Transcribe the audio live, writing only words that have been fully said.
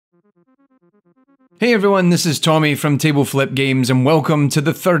Hey everyone, this is Tommy from Table Flip Games and welcome to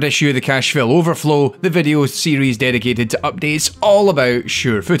the third issue of the Cacheville Overflow, the video series dedicated to updates all about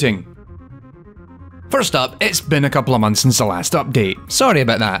sure footing. First up, it's been a couple of months since the last update. Sorry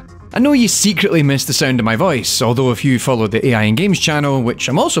about that. I know you secretly missed the sound of my voice, although if you follow the AI and Games channel, which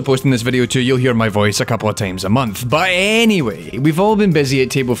I'm also posting this video to, you'll hear my voice a couple of times a month. But anyway, we've all been busy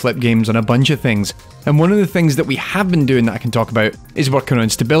at Table Flip Games on a bunch of things, and one of the things that we have been doing that I can talk about is working on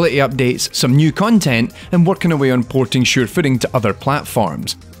stability updates, some new content, and working away on porting sure footing to other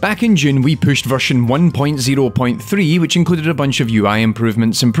platforms. Back in June, we pushed version 1.0.3, which included a bunch of UI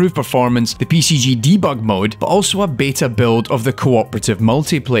improvements, improved performance, the PCG debug mode, but also a beta build of the cooperative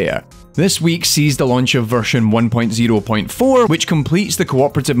multiplayer. This week sees the launch of version 1.0.4, which completes the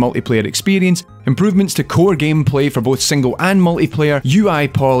cooperative multiplayer experience, improvements to core gameplay for both single and multiplayer, UI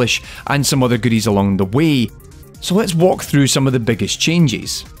polish, and some other goodies along the way. So let's walk through some of the biggest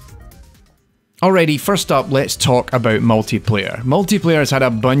changes. Alrighty, first up, let's talk about multiplayer. Multiplayer has had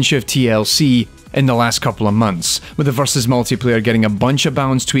a bunch of TLC in the last couple of months, with the versus multiplayer getting a bunch of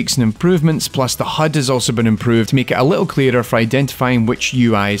balance tweaks and improvements, plus the HUD has also been improved to make it a little clearer for identifying which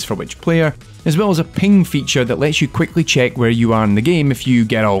UIs for which player, as well as a ping feature that lets you quickly check where you are in the game if you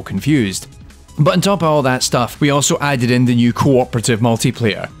get all confused. But on top of all that stuff, we also added in the new cooperative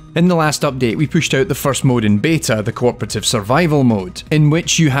multiplayer. In the last update, we pushed out the first mode in beta, the cooperative survival mode, in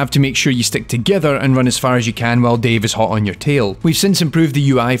which you have to make sure you stick together and run as far as you can while Dave is hot on your tail. We've since improved the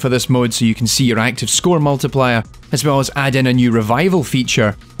UI for this mode so you can see your active score multiplier, as well as add in a new revival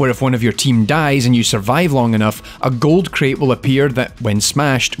feature, where if one of your team dies and you survive long enough, a gold crate will appear that, when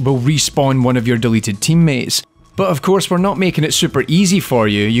smashed, will respawn one of your deleted teammates. But of course, we're not making it super easy for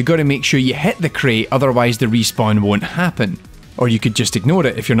you. You gotta make sure you hit the crate, otherwise the respawn won't happen. Or you could just ignore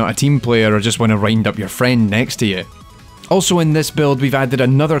it if you're not a team player or just want to round up your friend next to you. Also in this build, we've added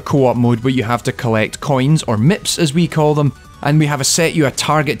another co-op mode where you have to collect coins, or MIPs as we call them, and we have set you a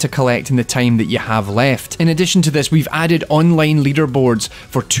target to collect in the time that you have left. In addition to this, we've added online leaderboards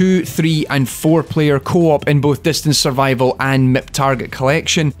for 2, 3 and 4 player co-op in both distance survival and MIP target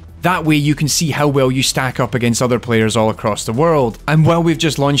collection. That way you can see how well you stack up against other players all across the world. And while we've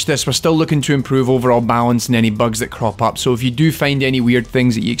just launched this, we're still looking to improve overall balance and any bugs that crop up, so if you do find any weird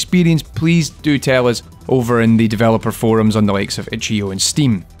things that you experience, please do tell us over in the developer forums on the likes of itch.io and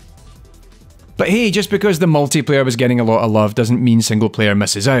Steam. But hey, just because the multiplayer was getting a lot of love doesn't mean single player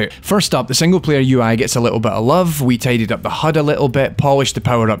misses out. First up, the single player UI gets a little bit of love. We tidied up the HUD a little bit, polished the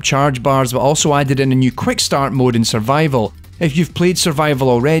power up charge bars, but also added in a new Quickstart mode in survival. If you've played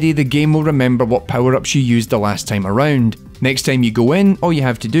survival already, the game will remember what power-ups you used the last time around. Next time you go in, all you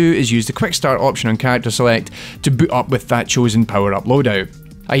have to do is use the Quick Start option on character select to boot up with that chosen power-up loadout.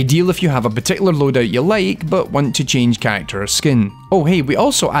 Ideal if you have a particular loadout you like, but want to change character or skin. Oh hey, we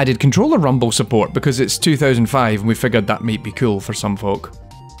also added controller rumble support because it's 2005 and we figured that might be cool for some folk.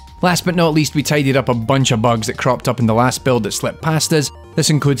 Last but not least, we tidied up a bunch of bugs that cropped up in the last build that slipped past us. This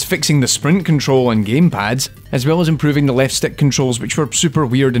includes fixing the sprint control on gamepads, as well as improving the left stick controls, which were super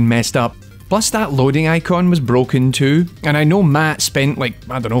weird and messed up. Plus that loading icon was broken too, and I know Matt spent like,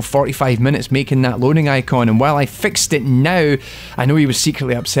 I don't know, 45 minutes making that loading icon, and while I fixed it now, I know he was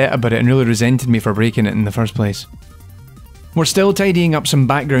secretly upset about it and really resented me for breaking it in the first place. We're still tidying up some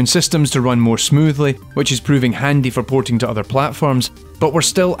background systems to run more smoothly, which is proving handy for porting to other platforms, but we're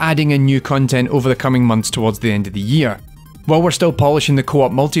still adding in new content over the coming months towards the end of the year. While we're still polishing the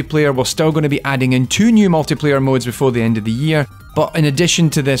co-op multiplayer, we're still going to be adding in 2 new multiplayer modes before the end of the year, but in addition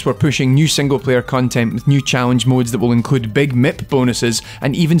to this, we're pushing new single player content with new challenge modes that will include big MIP bonuses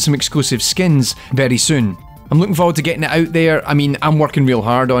and even some exclusive skins very soon. I'm looking forward to getting it out there. I mean, I'm working real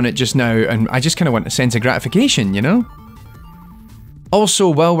hard on it just now, and I just kind of want a sense of gratification, you know? Also,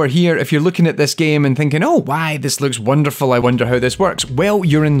 while we're here, if you're looking at this game and thinking, oh, why, this looks wonderful, I wonder how this works, well,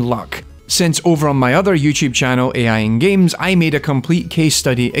 you're in luck. Since over on my other YouTube channel, AI and Games, I made a complete case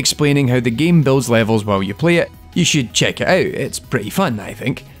study explaining how the game builds levels while you play it. You should check it out, it's pretty fun, I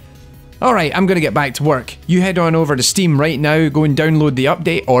think. Alright, I'm gonna get back to work. You head on over to Steam right now, go and download the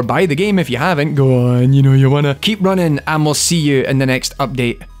update, or buy the game if you haven't, go on, you know you wanna. Keep running, and we'll see you in the next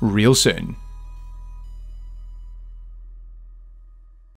update real soon.